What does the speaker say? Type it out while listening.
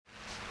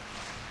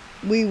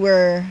we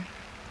were,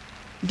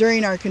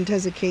 during our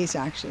contested case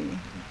actually,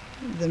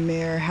 the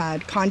mayor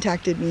had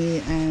contacted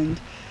me and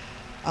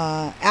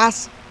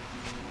asked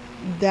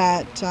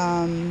that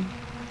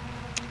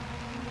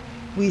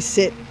we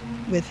sit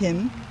with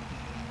him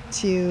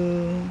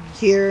to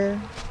hear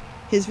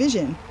his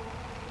vision.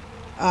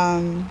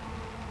 And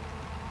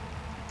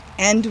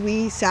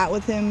we sat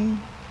with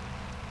him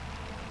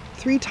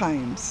 3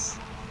 times,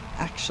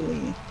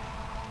 actually.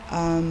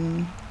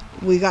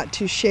 We got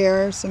to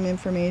share some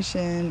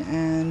information,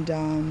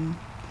 and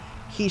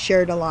he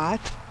shared a lot.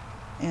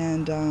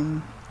 And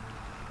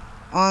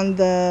on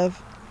the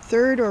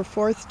 3rd or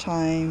 4th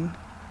time,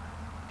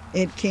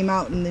 it came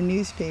out in the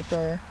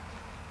newspaper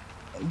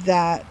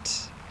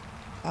that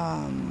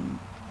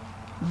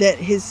that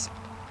his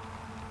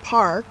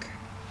park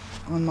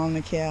on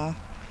Mauna Kea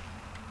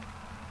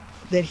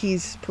that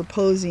he's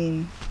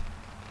proposing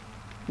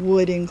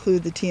would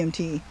include the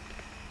TMT.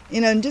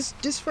 And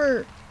just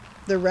for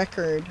the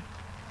record,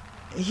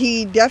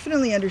 he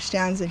definitely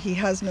understands that he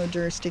has no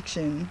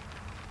jurisdiction.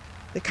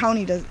 The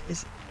county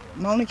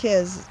Mauna Kea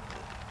is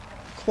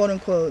quote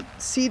unquote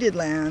ceded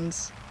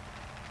lands.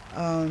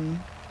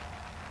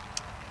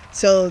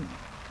 So,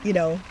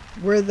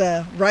 we're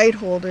the right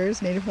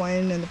holders. Native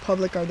Hawaiian and the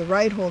public are the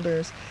right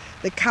holders.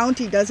 The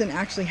county doesn't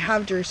actually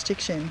have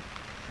jurisdiction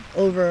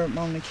over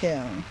Mauna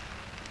Kea.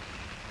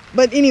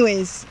 But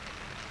anyways,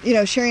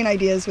 sharing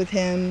ideas with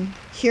him,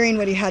 hearing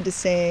what he had to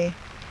say,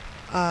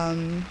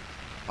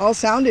 all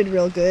sounded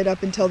real good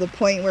up until the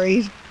point where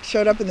he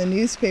showed up in the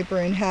newspaper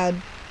and had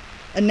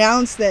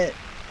announced that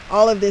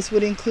all of this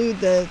would include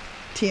the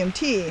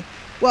TMT.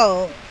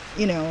 Well,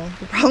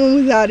 the problem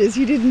with that is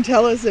he didn't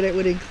tell us that it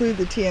would include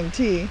the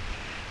TMT.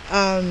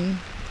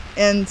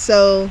 And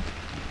so,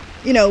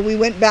 we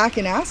went back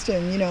and asked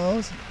him,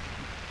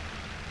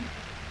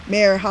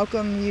 Mayor, how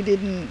come you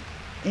didn't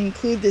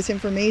include this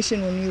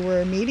information when you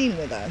were meeting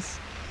with us?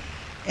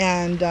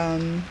 And,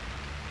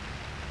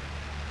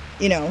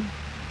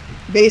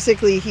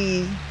 basically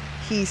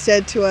he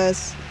said to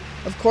us,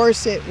 of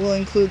course it will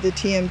include the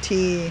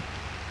TMT.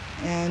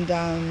 And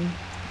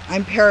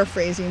I'm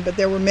paraphrasing, but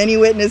there were many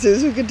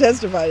witnesses who could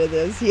testify to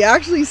this. He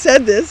actually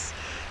said this,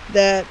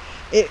 that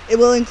it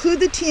will include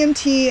the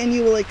TMT, and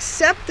you will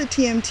accept the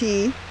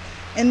TMT,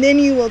 and then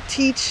you will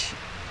teach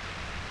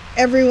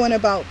everyone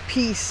about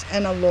peace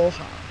and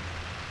aloha.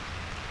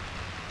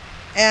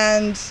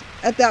 And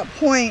at that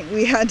point,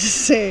 we had to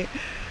say,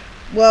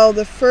 well,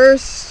 the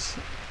first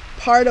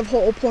part of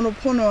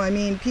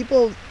ho'oponopono,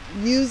 people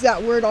use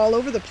that word all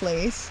over the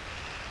place,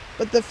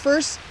 but the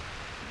first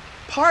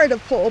part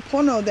of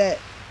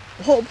ho'oponopono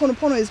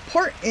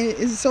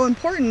is so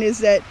important is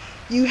that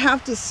you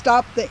have to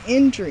stop the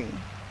injury.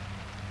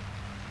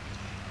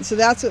 So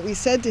that's what we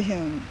said to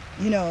him.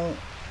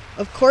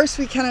 Of course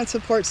we cannot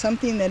support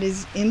something that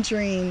is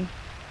injuring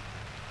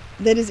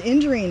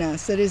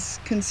us, that is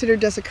considered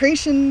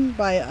desecration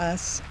by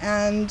us.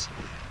 And,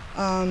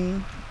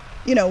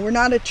 we're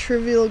not a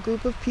trivial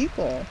group of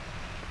people.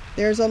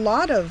 There's a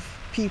lot of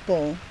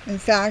people. In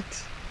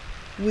fact,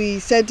 we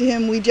said to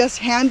him, we just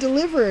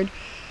hand-delivered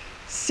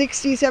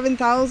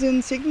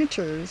 67,000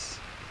 signatures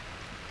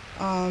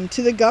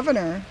to the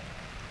governor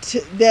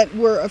that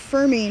were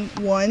affirming,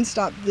 1,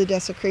 stop the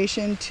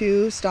desecration,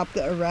 2, stop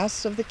the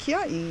arrest of the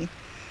kia'i.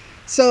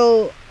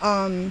 So,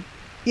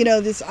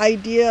 this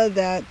idea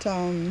that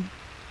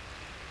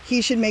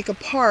he should make a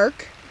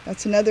park,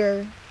 that's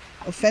another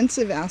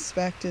offensive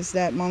aspect, is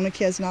that Mauna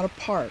Kea is not a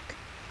park.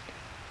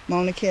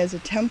 Mauna Kea is a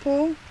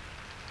temple,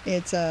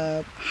 it's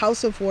a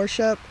house of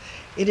worship,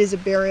 it is a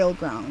burial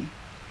ground.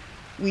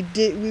 We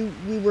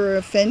were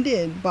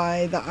offended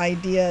by the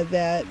idea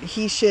that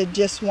he should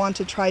just want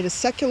to try to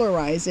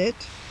secularize it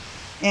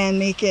and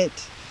make it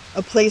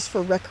a place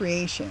for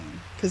recreation,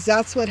 because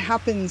that's what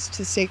happens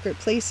to sacred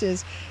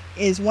places,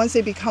 is once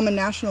they become a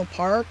national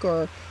park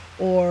or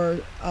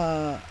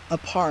a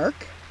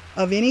park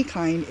of any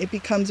kind, it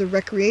becomes a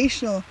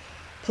recreational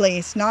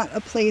place, not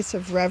a place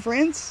of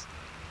reverence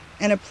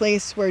and a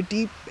place where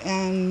deep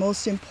and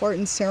most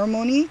important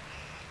ceremony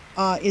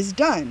is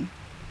done.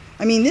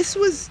 This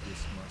was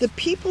the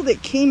people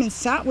that came and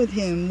sat with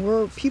him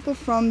were people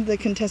from the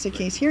contested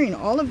case hearing,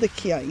 all of the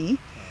kia'i,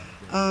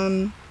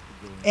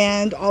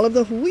 and all of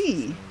the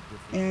hui.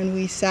 And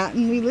we sat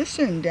and we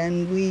listened,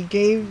 and we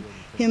gave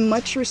him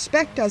much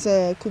respect as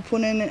a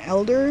kupuna and an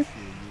elder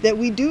that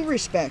we do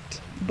respect.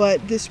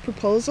 But this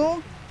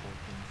proposal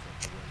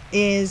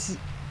is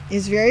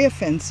very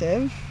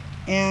offensive,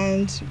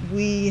 and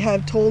we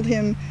have told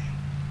him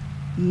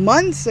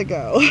months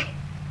ago,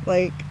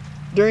 like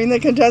during the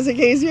contested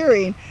case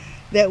hearing,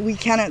 that we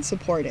cannot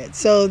support it.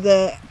 So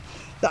the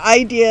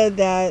idea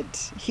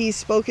that he's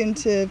spoken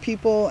to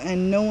people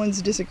and no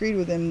one's disagreed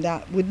with him,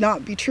 that would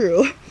not be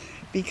true,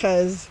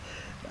 because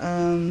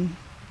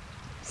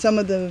some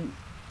of the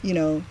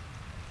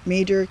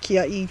major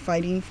kia'i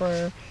fighting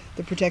for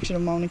the protection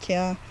of Mauna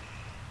Kea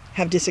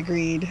have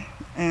disagreed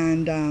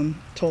and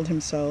told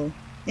him so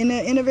in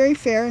a very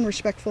fair and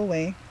respectful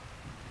way.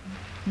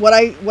 what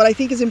I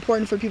think is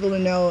important for people to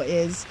know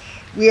is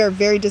we are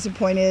very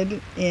disappointed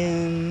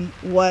in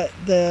what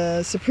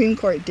the Supreme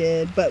Court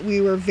did, but we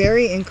were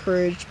very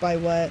encouraged by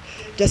what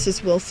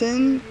Justice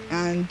Wilson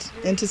and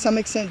to some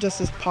extent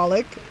Justice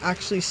Pollock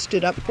actually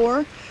stood up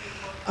for.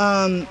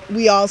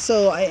 We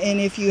also, and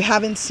if you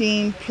haven't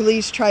seen,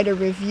 please try to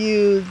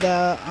review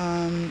the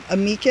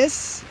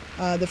amicus,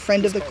 the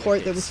friend of the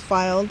court that was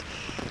filed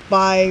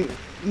by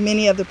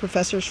many of the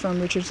professors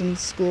from Richardson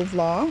School of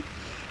Law,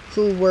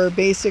 who were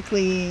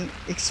basically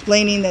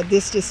explaining that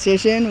this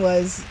decision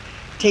was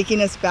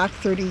taking us back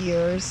 30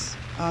 years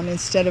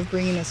instead of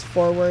bringing us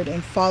forward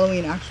and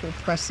following actual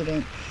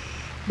precedent.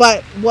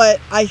 But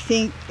what I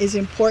think is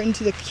important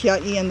to the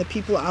Kia'i and the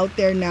people out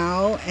there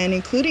now, and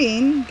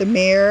including the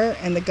mayor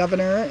and the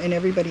governor and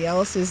everybody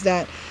else, is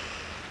that,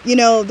 you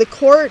know, the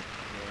court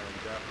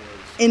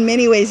in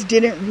many ways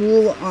didn't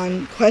rule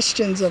on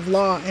questions of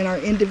law and our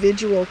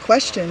individual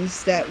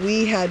questions that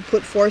we had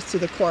put forth to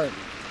the court.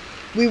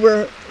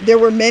 There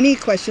were many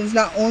questions,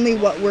 not only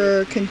what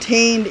were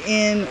contained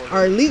in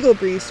our legal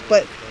briefs,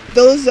 but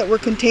those that were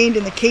contained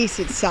in the case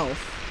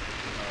itself,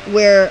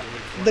 where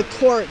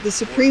the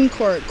Supreme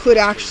Court could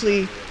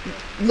actually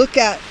look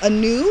at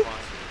anew,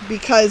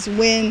 because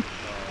when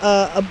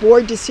a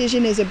board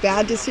decision is a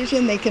bad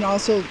decision, they can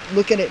also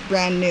look at it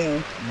brand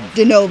new,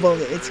 de novo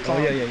it's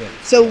called. Oh, yeah.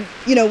 So,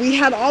 you know, we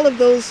had all of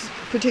those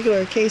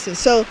particular cases.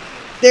 So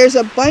there's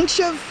a bunch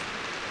of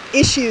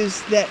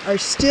issues that are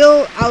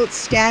still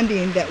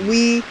outstanding that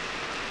we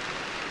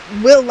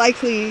will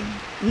likely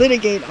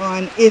litigate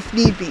on if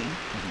need be.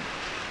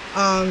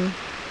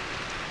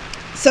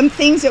 Some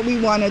things that we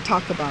want to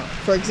talk about.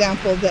 For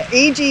example, the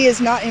AG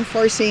is not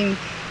enforcing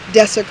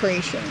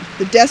desecration.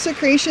 The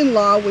desecration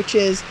law, which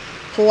is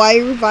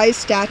Hawaii Revised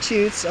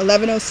Statutes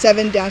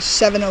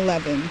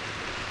 1107-711,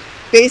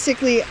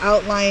 basically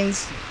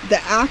outlines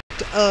the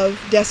act of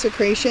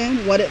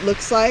desecration, what it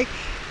looks like,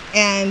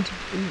 and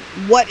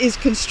what is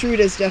construed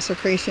as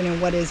desecration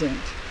and what isn't.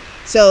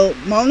 So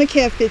Mauna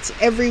Kea fits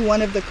every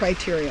one of the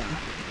criteria.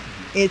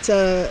 It's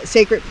a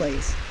sacred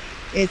place.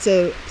 It's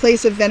a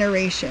place of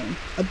veneration,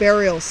 a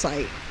burial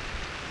site,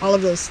 all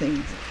of those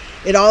things.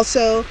 It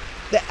also,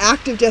 the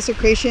act of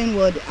desecration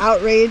would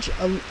outrage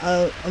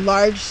a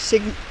large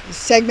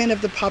segment of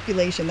the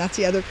population. That's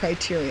the other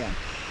criteria.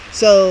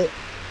 So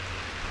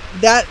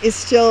that is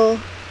still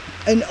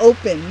an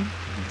open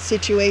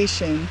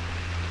situation.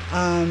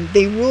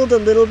 They ruled a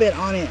little bit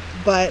on it,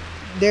 but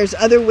there's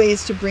other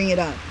ways to bring it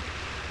up.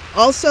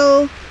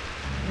 Also,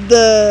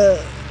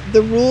 the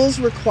rules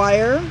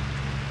require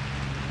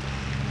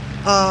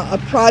a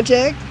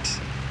project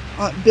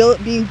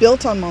being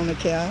built on Mauna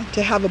Kea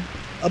to have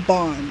a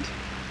bond.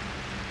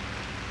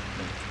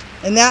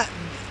 And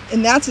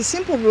that's a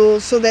simple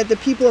rule so that the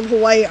people of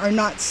Hawaii are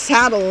not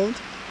saddled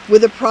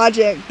with a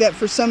project that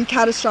for some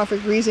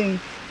catastrophic reason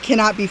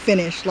cannot be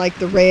finished, like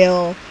the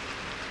rail,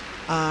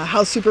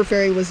 how Super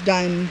Ferry was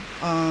done,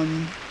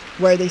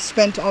 where they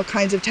spent all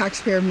kinds of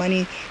taxpayer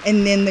money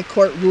and then the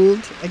court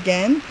ruled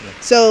again. Yeah.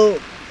 So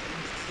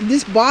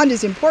this bond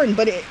is important,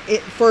 but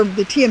for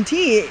the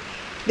TMT,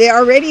 they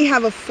already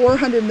have a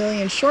 $400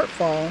 million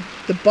shortfall.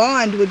 The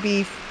bond would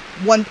be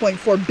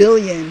 $1.4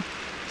 billion.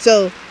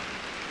 So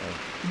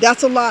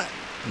that's a lot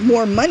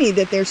more money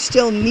that they're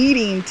still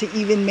needing to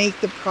even make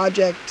the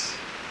project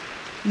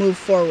move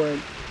forward.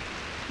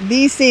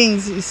 These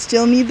things, you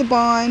still need the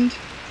bond,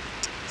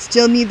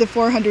 still need the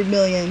 $400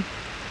 million.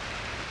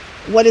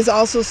 What is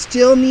also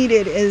still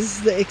needed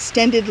is the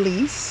extended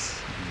lease,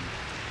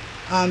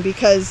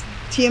 because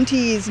TMT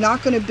is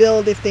not going to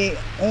build if they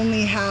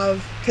only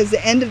have, because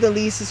the end of the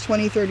lease is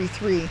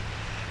 2033.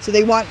 So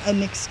they want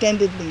an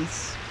extended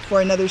lease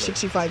for another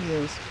 65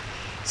 years.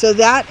 So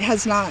that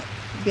has not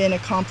been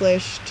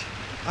accomplished.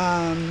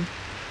 And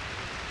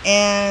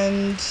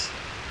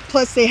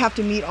plus they have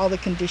to meet all the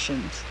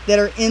conditions that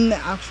are in the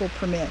actual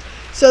permit.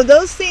 So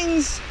those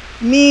things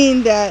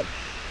mean that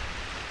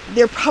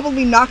they're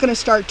probably not going to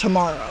start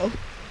tomorrow.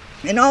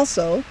 And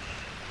also,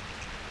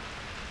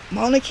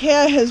 Mauna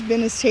Kea has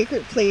been a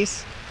sacred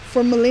place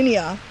for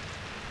millennia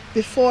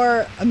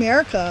before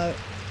America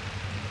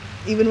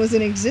even was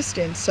in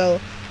existence. So,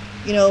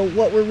 you know,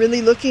 what we're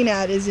really looking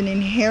at is an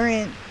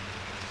inherent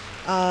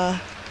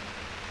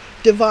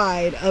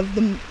divide of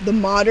the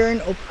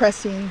modern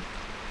oppressing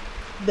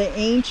the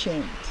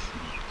ancient.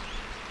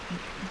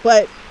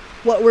 But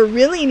what we're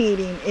really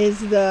needing is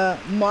the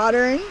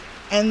modern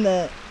and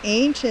the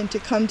ancient to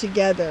come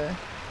together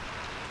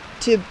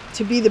to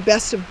be the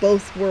best of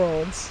both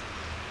worlds.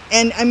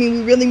 And I mean,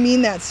 we really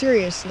mean that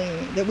seriously,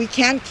 that we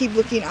can't keep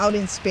looking out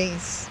in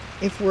space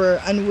if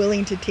we're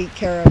unwilling to take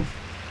care of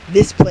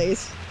this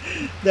place.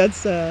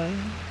 That's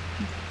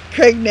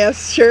Craig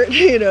Neff's shirt,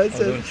 you know.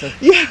 So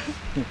yeah,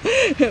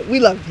 we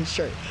love his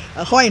shirt,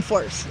 Hawaiian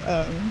Force.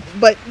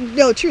 But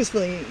no,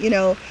 truthfully, you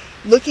know,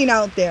 looking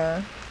out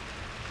there,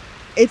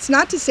 it's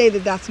not to say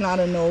that that's not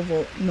a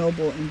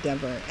noble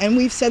endeavor. And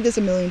we've said this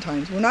a million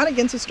times. We're not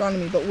against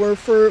astronomy, but we're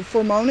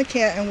for Mauna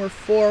Kea and we're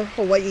for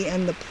Hawaii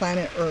and the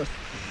planet Earth.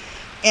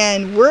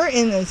 And we're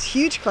in this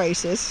huge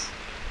crisis.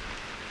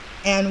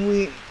 And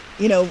we,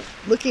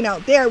 looking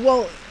out there,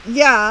 well,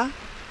 yeah,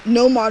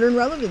 no modern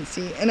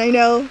relevancy. And I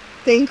know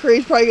Thane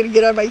Curry's probably going to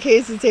get on my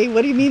case and say,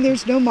 what do you mean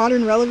there's no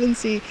modern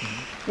relevancy?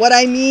 What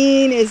I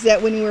mean is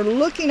that when we're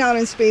looking out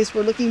in space,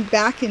 we're looking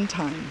back in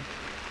time.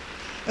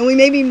 And we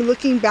may be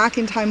looking back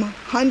in time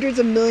hundreds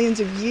of millions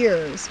of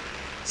years.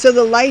 So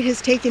the light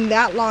has taken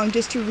that long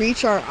just to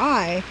reach our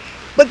eye.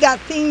 But that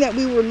thing that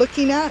we were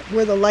looking at,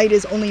 where the light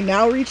is only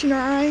now reaching our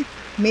eye,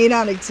 may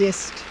not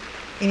exist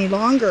any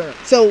longer.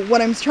 So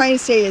what I'm trying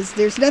to say is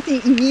there's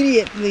nothing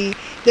immediately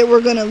that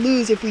we're going to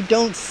lose if we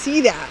don't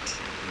see that.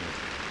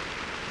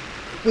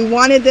 We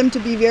wanted them to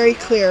be very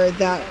clear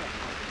that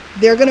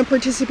they're going to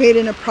participate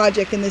in a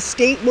project, and the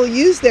state will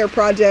use their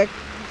project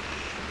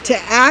to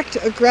act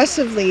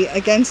aggressively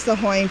against the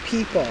Hawaiian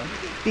people.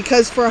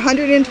 Because for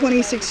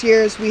 126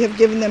 years, we have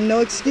given them no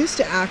excuse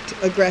to act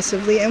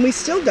aggressively, and we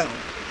still don't.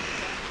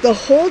 The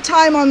whole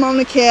time on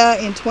Mauna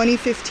Kea in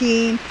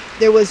 2015,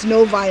 there was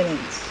no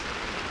violence.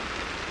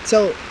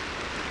 So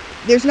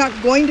there's not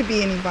going to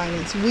be any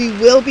violence. We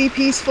will be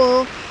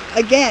peaceful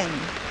again,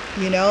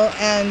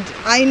 and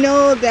I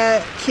know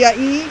that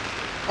Kia'i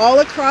all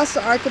across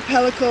the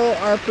archipelago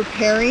are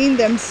preparing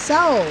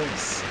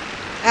themselves.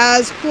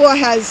 As Pua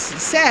has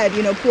said,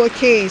 Pua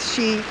Case,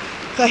 she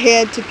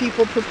ahead to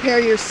people, prepare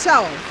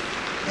yourself.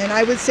 And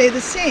I would say the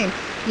same.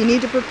 You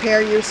need to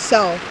prepare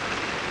yourself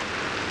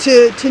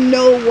to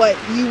know what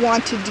you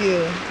want to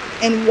do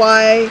and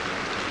why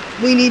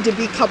we need to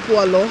be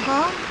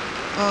kapualoha,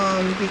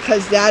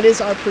 because that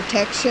is our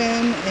protection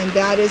and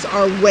that is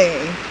our way.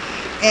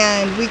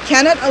 And we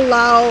cannot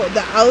allow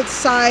the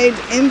outside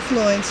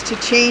influence to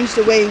change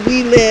the way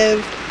we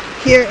live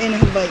here in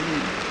Hawaii.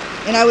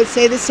 And I would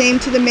say the same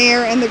to the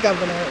mayor and the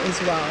governor as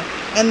well,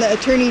 and the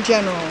attorney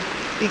general,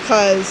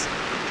 because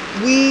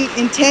we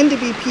intend to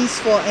be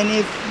peaceful, and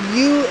if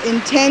you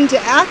intend to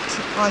act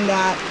on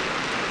that,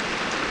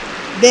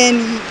 then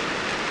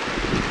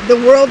the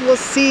world will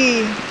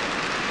see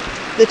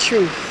the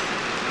truth.